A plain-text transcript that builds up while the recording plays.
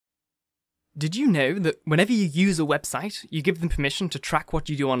Did you know that whenever you use a website, you give them permission to track what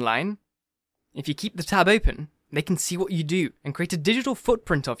you do online? If you keep the tab open, they can see what you do and create a digital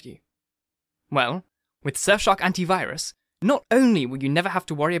footprint of you. Well, with Surfshark Antivirus, not only will you never have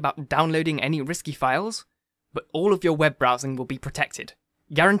to worry about downloading any risky files, but all of your web browsing will be protected,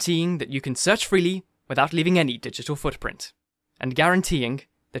 guaranteeing that you can search freely without leaving any digital footprint, and guaranteeing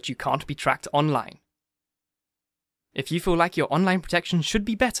that you can't be tracked online. If you feel like your online protection should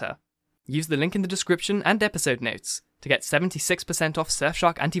be better, use the link in the description and episode notes to get 76% off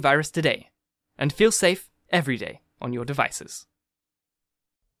Surfshark Antivirus today, and feel safe every day on your devices.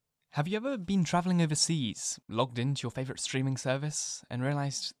 Have you ever been travelling overseas, logged into your favourite streaming service, and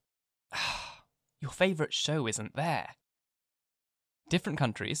realised, your favourite show isn't there? Different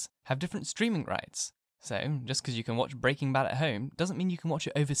countries have different streaming rights, so just because you can watch Breaking Bad at home doesn't mean you can watch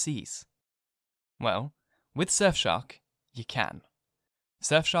it overseas. Well, with Surfshark, you can.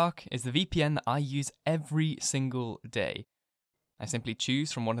 Surfshark is the VPN that I use every single day. I simply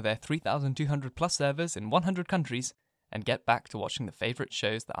choose from one of their 3,200 plus servers in 100 countries and get back to watching the favourite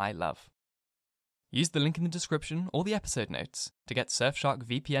shows that I love. Use the link in the description or the episode notes to get Surfshark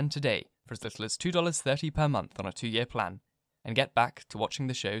VPN today for as little as $2.30 per month on a 2-year plan, and get back to watching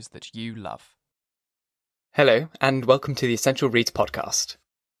the shows that you love. Hello, and welcome to the Essential Reads podcast.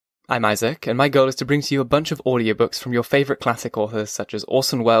 I'm Isaac, and my goal is to bring to you a bunch of audiobooks from your favourite classic authors such as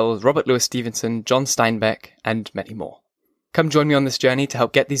Orson Welles, Robert Louis Stevenson, John Steinbeck, and many more. Come join me on this journey to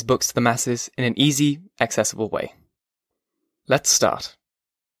help get these books to the masses in an easy, accessible way. Let's start.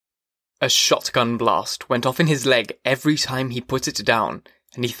 A shotgun blast went off in his leg every time he put it down,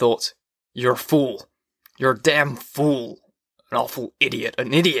 and he thought, "You're a fool. You're a damn fool. An awful idiot,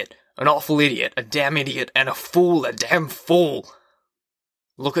 an awful idiot, a damn idiot, and a fool, a damn fool.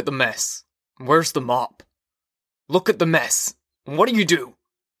 Look at the mess. Where's the mop? Look at the mess. What do?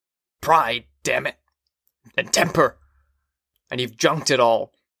 Pride, damn it. And temper. And you've junked it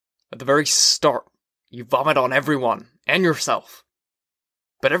all. At the very start, you vomit on everyone, and yourself.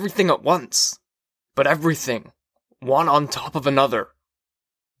 But everything at once. But everything. One on top of another.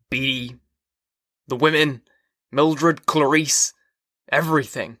 Beatty. The women. Mildred, Clarice.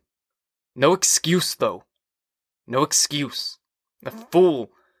 Everything. No excuse, though. No excuse. A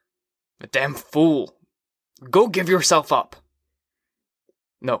fool. A damn fool. Go give yourself up.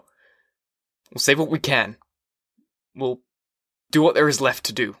 No. We'll save what we can. We'll do what there is left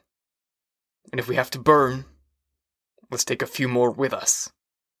to do. And if we have to burn, let's take a few more with us.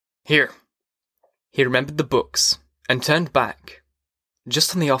 Here." He remembered the books and turned back,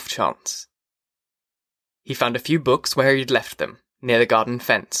 just on the off chance. He found a few books where he'd left them, near the garden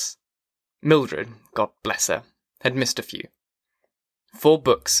fence. Mildred, God bless her, had missed a few. 4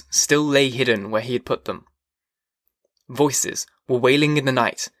 books still lay hidden where he had put them. Voices were wailing in the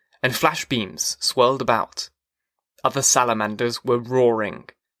night, and flash beams swirled about. Other salamanders were roaring,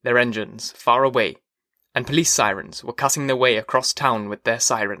 their engines far away, and police sirens were cutting their way across town with their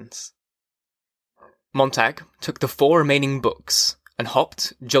sirens. Montag took the 4 remaining books, and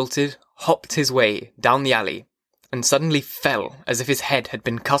hopped his way down the alley, and suddenly fell as if his head had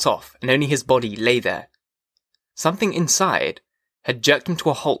been cut off and only his body lay there. Something inside had jerked him to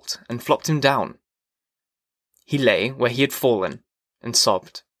a halt and flopped him down. He lay where he had fallen, and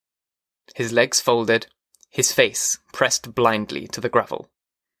sobbed. His legs folded, his face pressed blindly to the gravel.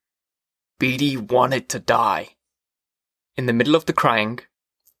 Beatty wanted to die. In the middle of the crying,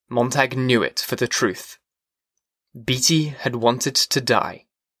 Montag knew it for the truth. Beatty had wanted to die.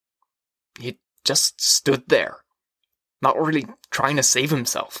 He just stood there, not really trying to save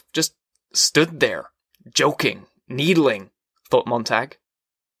himself, just stood there, joking, needling, thought Montag.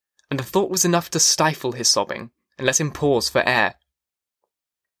 And the thought was enough to stifle his sobbing and let him pause for air.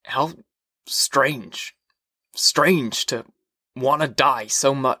 How strange to want to die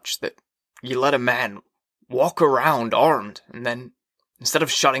so much that you let a man walk around armed, and then, instead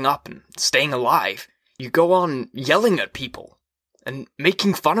of shutting up and staying alive, you go on yelling at people and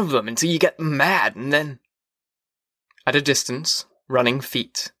making fun of them until you get them mad, and then... At a distance, running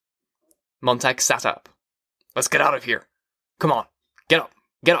feet. Montag sat up. "Let's get out of here. Come on, get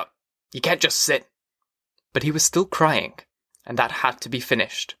up. You can't just sit." But he was still crying, and that had to be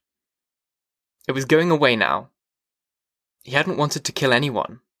finished. It was going away now. He hadn't wanted to kill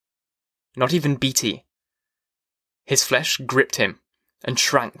anyone. Not even Beatty. His flesh gripped him, and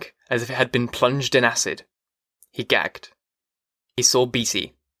shrank as if it had been plunged in acid. He gagged. He saw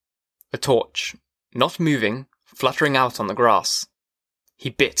Beatty. A torch, not moving, fluttering out on the grass. He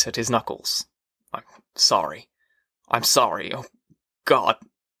bit at his knuckles. I'm sorry. Oh, God.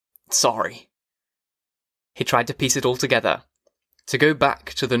 Sorry. He tried to piece it all together, To go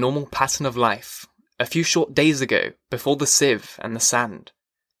back to the normal pattern of life, a few short days ago, before the sieve and the sand.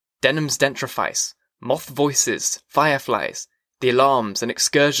 Denham's dentrifice, moth voices, fireflies, the alarms and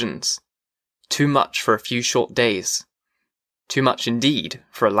excursions. Too much for a few short days. Too much indeed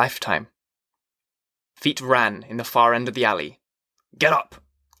for a lifetime. Feet ran in the far end of the alley. "Get up,"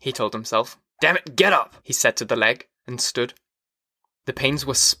 he told himself. "Damn it, get up," he said to the leg, and stood. The pains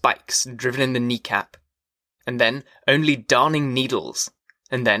were spikes driven in the kneecap, and then only darning needles,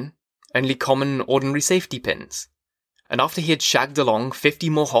 and then only common ordinary safety pins. And after he had shagged along 50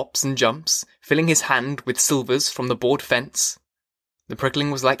 more hops and jumps, filling his hand with silvers from the board fence, the prickling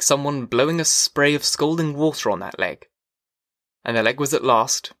was like someone blowing a spray of scalding water on that leg. And the leg was at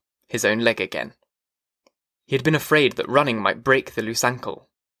last his own leg again. He had been afraid that running might break the loose ankle.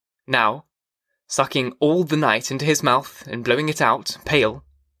 Now, sucking all the night into his mouth and blowing it out, pale,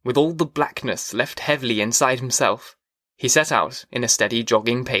 with all the blackness left heavily inside himself, he set out in a steady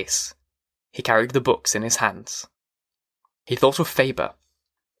jogging pace. He carried the books in his hands. He thought of Faber.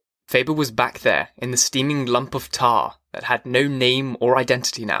 Faber was back there in the steaming lump of tar that had no name or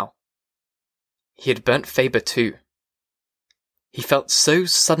identity now. He had burnt Faber too. He felt so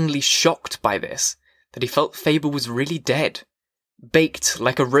suddenly shocked by this that he felt Faber was really dead, baked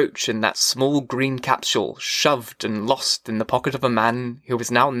like a roach in that small green capsule, shoved and lost in the pocket of a man who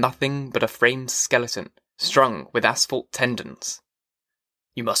was now nothing but a framed skeleton, strung with asphalt tendons.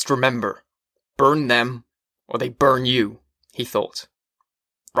 "You must remember, burn them, or they burn you," he thought.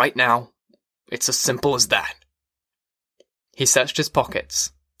 "Right now, it's as simple as that." He searched his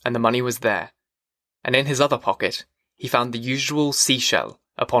pockets, and the money was there, and in his other pocket he found the usual seashell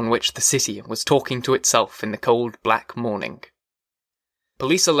upon which the city was talking to itself in the cold black morning.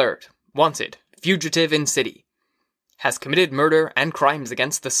 "Police alert. Wanted. Fugitive in city. Has committed murder and crimes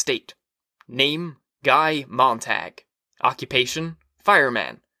against the state. Name, Guy Montag. Occupation,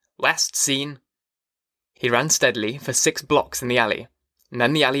 fireman. Last seen." He ran steadily for 6 blocks in the alley, and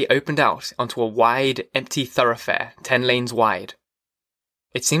then the alley opened out onto a wide, empty thoroughfare 10 lanes wide.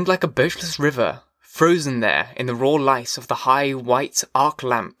 It seemed like a boatless river, frozen there in the raw light of the high, white arc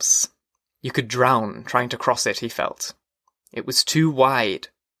lamps. You could drown trying to cross it, he felt. It was too wide,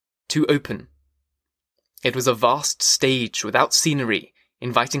 too open. It was a vast stage without scenery,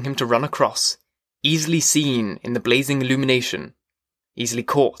 inviting him to run across, easily seen in the blazing illumination, easily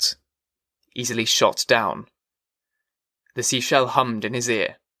caught, easily shot down. The seashell hummed in his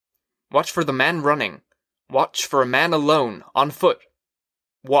ear. "Watch for the man running. Watch for a man alone, on foot.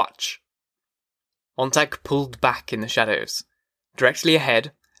 Watch." Montag pulled back in the shadows. Directly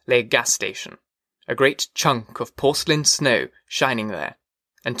ahead lay a gas station, a great chunk of porcelain snow shining there,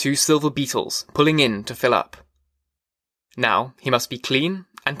 and 2 silver beetles pulling in to fill up. Now he must be clean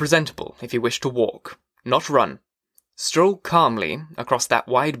and presentable if he wished to walk, not run. Stroll calmly across that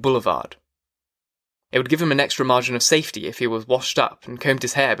wide boulevard. It would give him an extra margin of safety if he was washed up and combed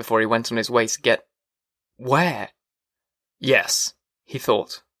his hair before he went on his way to get... Where? Yes, he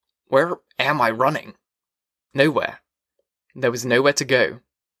thought. Where am I running? Nowhere. There was nowhere to go.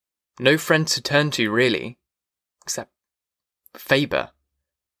 No friend to turn to, really. Except Faber.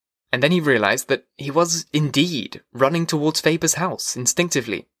 And then he realized that he was, indeed, running towards Faber's house,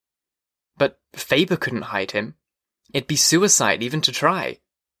 instinctively. But Faber couldn't hide him. It'd be suicide even to try.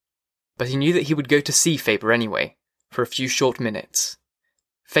 But he knew that he would go to see Faber anyway, for a few short minutes.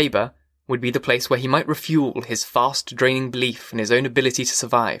 Faber would be the place where he might refuel his fast-draining belief in his own ability to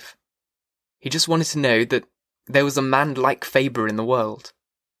survive. He just wanted to know that there was a man like Faber in the world.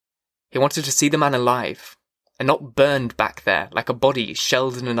 He wanted to see the man alive, and not burned back there like a body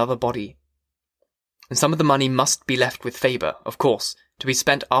shelled in another body. And some of the money must be left with Faber, of course, to be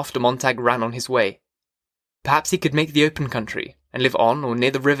spent after Montag ran on his way. Perhaps he could make the open country, and live on or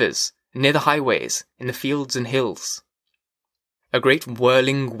near the rivers, and near the highways, in the fields and hills. A great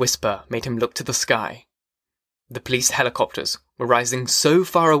whirling whisper made him look to the sky. The police helicopters were rising so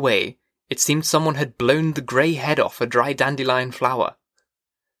far away, it seemed someone had blown the grey head off a dry dandelion flower.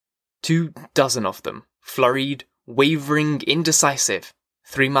 24 of them, flurried, wavering, indecisive,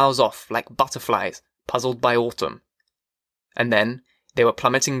 3 miles off like butterflies puzzled by autumn. And then they were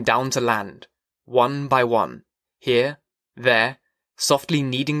plummeting down to land, one by one, here, there, softly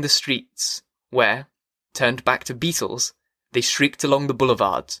kneading the streets, where, turned back to beetles, they shrieked along the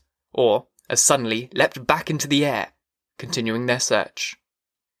boulevards, or, as suddenly, leapt back into the air, continuing their search.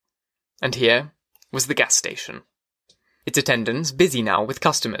 And here was the gas station. Its attendants busy now with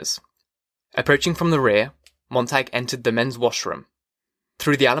customers. Approaching from the rear, Montag entered the men's washroom.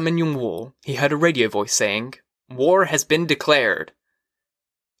 Through the aluminium wall, he heard a radio voice saying, "War has been declared."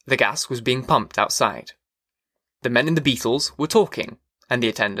 The gas was being pumped outside. The men in the Beetles were talking, and the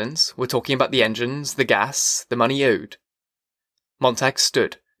attendants were talking about the engines, the gas, the money owed. Montag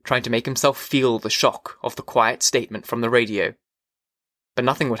stood, trying to make himself feel the shock of the quiet statement from the radio. But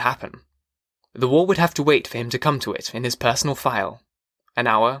nothing would happen. The war would have to wait for him to come to it in his personal file. An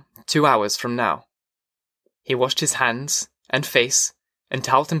hour, 2 hours from now. He washed his hands and face and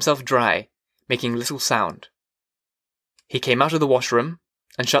toweled himself dry, making little sound. He came out of the washroom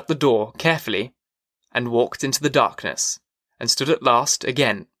and shut the door carefully and walked into the darkness and stood at last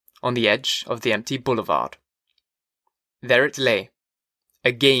again on the edge of the empty boulevard. There it lay,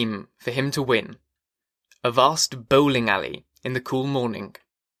 a game for him to win, a vast bowling alley in the cool morning.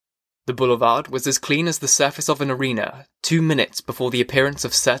 The boulevard was as clean as the surface of an arena 2 minutes before the appearance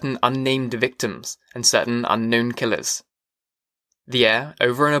of certain unnamed victims and certain unknown killers. The air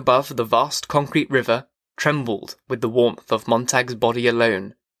over and above the vast concrete river trembled with the warmth of Montag's body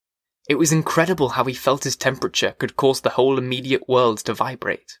alone. It was incredible how he felt his temperature could cause the whole immediate world to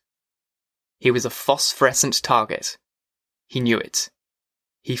vibrate. He was a phosphorescent target. He knew it.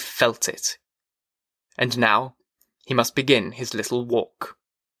 He felt it. And now he must begin his little walk.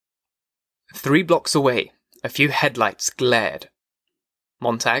 3 blocks away, a few headlights glared.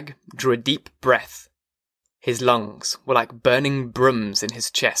 Montag drew a deep breath. His lungs were like burning brooms in his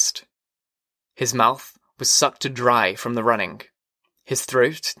chest. His mouth was sucked dry from the running. His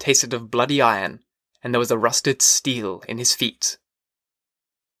throat tasted of bloody iron, and there was a rusted steel in his feet.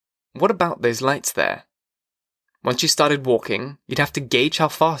 What about those lights there? Once you started walking, you'd have to gauge how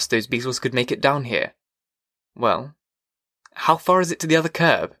fast those beetles could make it down here. Well, how far is it to the other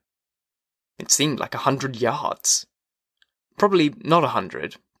curb? It seemed like 100 yards. Probably not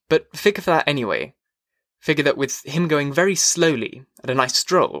 100, but figure for that anyway. Figure that with him going very slowly, at a nice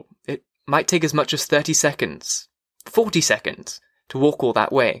stroll, it might take as much as 30 seconds, 40 seconds, to walk all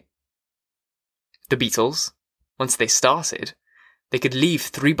that way. The Beetles, once they started, they could leave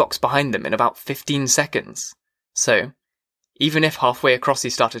 3 blocks behind them in about 15 seconds. So, even if halfway across he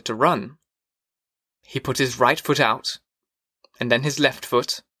started to run, he put his right foot out, and then his left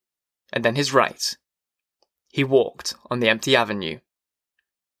foot, and then his right. He walked on the empty avenue.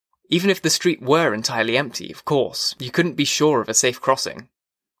 Even if the street were entirely empty, of course, you couldn't be sure of a safe crossing,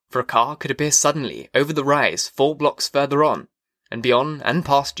 for a car could appear suddenly over the rise 4 blocks further on, and be on and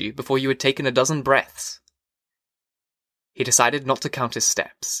past you before you had taken a dozen breaths. He decided not to count his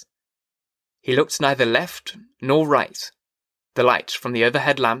steps. He looked neither left nor right. The light from the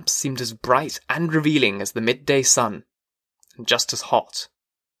overhead lamps seemed as bright and revealing as the midday sun, and just as hot.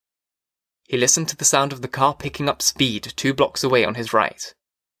 He listened to the sound of the car picking up speed 2 blocks away on his right.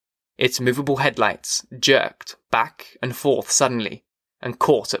 Its movable headlights jerked back and forth suddenly, and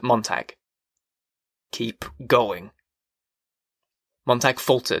caught at Montag. Keep going. Montag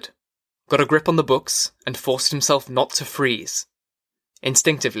faltered, got a grip on the books, and forced himself not to freeze.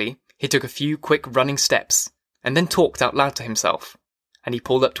 Instinctively, he took a few quick running steps, and then talked out loud to himself, and he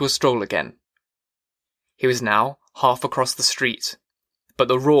pulled up to a stroll again. He was now half across the street, but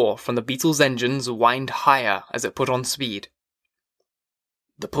the roar from the Beetle's engines whined higher as it put on speed.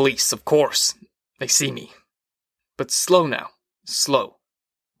 The police, of course. They see me. But slow now. Slow.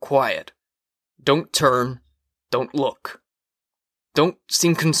 Quiet. Don't turn. Don't look. Don't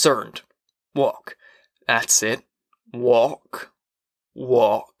seem concerned. Walk. That's it. Walk.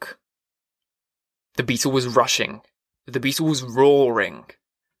 Walk. The Beetle was rushing. The Beetle was roaring.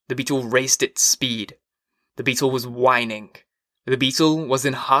 The Beetle raced its speed. The Beetle was whining. The Beetle was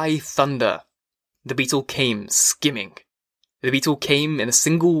in high thunder. The Beetle came skimming. The Beetle came in a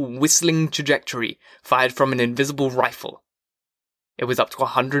single whistling trajectory fired from an invisible rifle. It was up to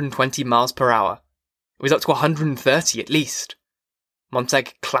 120 miles per hour. It was up to 130 at least.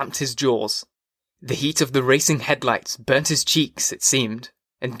 Montag clamped his jaws. The heat of the racing headlights burnt his cheeks, it seemed,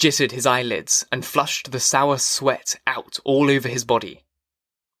 and jittered his eyelids and flushed the sour sweat out all over his body.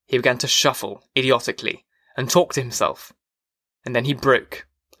 He began to shuffle idiotically and talk to himself. And then he broke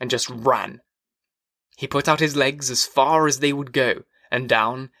and just ran. He put out his legs as far as they would go, and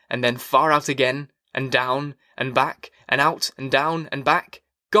down, and then far out again, and down, and back, and out, and down, and back.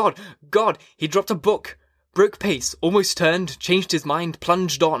 God! God! He dropped a book, broke pace, almost turned, changed his mind,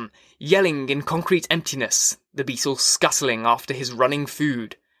 plunged on, yelling in concrete emptiness, the Beetle scuttling after his running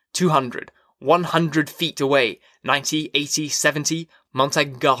food. 200, 100 feet away, 90, 80, 70,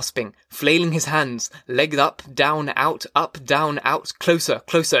 Montag gasping, flailing his hands, legs up, down, out, closer,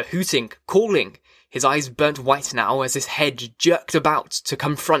 closer, hooting, calling. His eyes burnt white now as his head jerked about to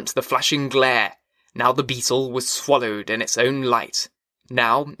confront the flashing glare. Now the Beetle was swallowed in its own light.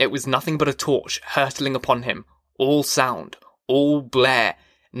 Now it was nothing but a torch hurtling upon him, all sound, all blare,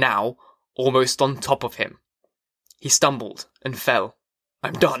 now almost on top of him. He stumbled and fell.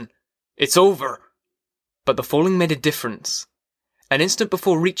 "I'm done. It's over." But the falling made a difference. An instant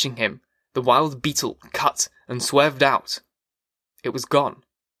before reaching him, the wild beetle cut and swerved out. It was gone.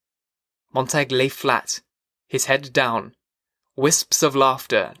 Montag lay flat, his head down. Wisps of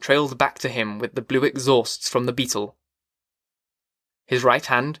laughter trailed back to him with the blue exhausts from the beetle. His right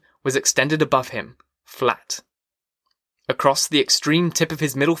hand was extended above him, flat. Across the extreme tip of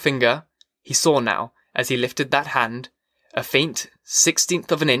his middle finger, he saw now, as he lifted that hand, a faint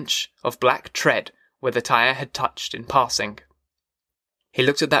 1/16 of an inch of black tread where the tire had touched in passing. He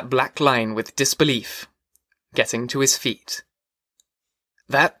looked at that black line with disbelief, getting to his feet.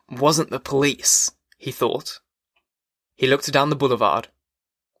 That wasn't the police, he thought. He looked down the boulevard.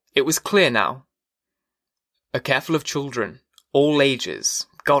 It was clear now. A careful of children, all ages,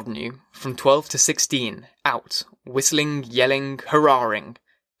 God knew, from 12 to 16, out, whistling, yelling, hurrahing,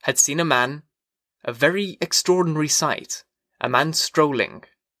 had seen a man, a very extraordinary sight, a man strolling,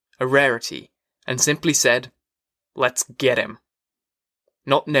 a rarity, and simply said, "Let's get him."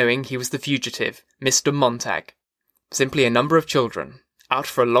 Not knowing he was the fugitive, Mr. Montag, simply a number of children, out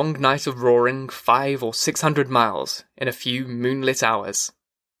for a long night of roaring 500 or 600 miles in a few moonlit hours,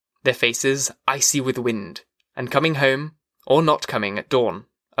 their faces icy with wind, and coming home, or not coming at dawn,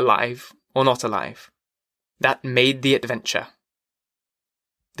 alive or not alive. That made the adventure.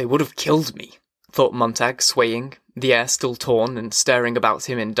 They would have killed me, thought Montag, swaying, the air still torn and stirring about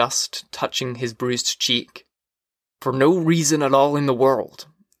him in dust, touching his bruised cheek. For no reason at all in the world,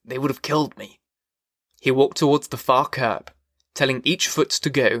 they would have killed me. He walked towards the far curb, telling each foot to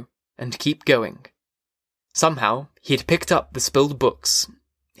go and keep going. Somehow, he had picked up the spilled books.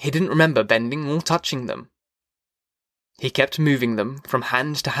 He didn't remember bending or touching them. He kept moving them from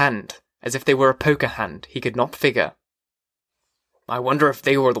hand to hand, as if they were a poker hand he could not figure. I wonder if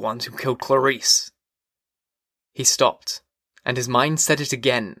they were the ones who killed Clarice. He stopped, and his mind said it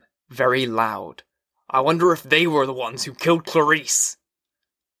again, very loud. I wonder if they were the ones who killed Clarice.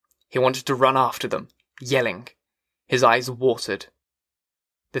 He wanted to run after them, yelling. His eyes watered.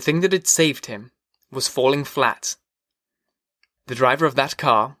 The thing that had saved him was falling flat. The driver of that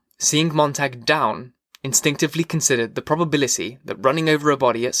car, seeing Montag down, instinctively considered the probability that running over a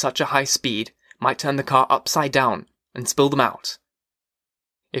body at such a high speed might turn the car upside down and spill them out.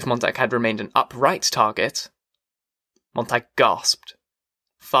 If Montag had remained an upright target... Montag gasped.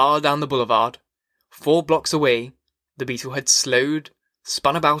 Far down the boulevard, 4 blocks away, the beetle had slowed,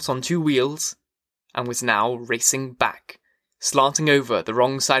 spun about on 2 wheels, and was now racing back, slanting over the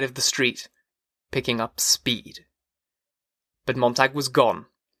wrong side of the street, picking up speed. But Montag was gone,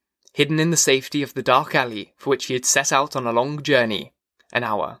 hidden in the safety of the dark alley for which he had set out on a long journey, an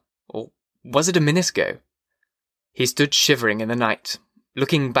hour, or was it a minute ago? He stood shivering in the night,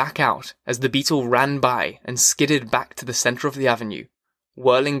 looking back out as the beetle ran by and skidded back to the centre of the avenue,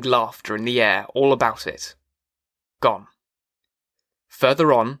 whirling laughter in the air all about it. Gone.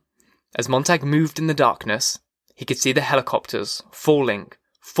 Further on, as Montag moved in the darkness, he could see the helicopters falling,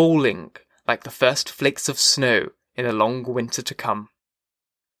 like the first flakes of snow in the long winter to come.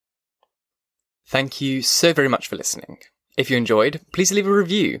 Thank you so very much for listening. If you enjoyed, please leave a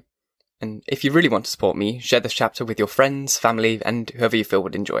review. And if you really want to support me, share this chapter with your friends, family, and whoever you feel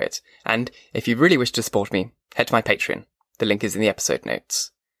would enjoy it. And if you really wish to support me, head to my Patreon. The link is in the episode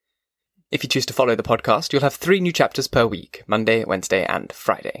notes. If you choose to follow the podcast, you'll have 3 new chapters per week, Monday, Wednesday, and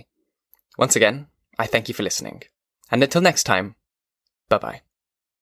Friday. Once again, I thank you for listening. And until next time, bye-bye.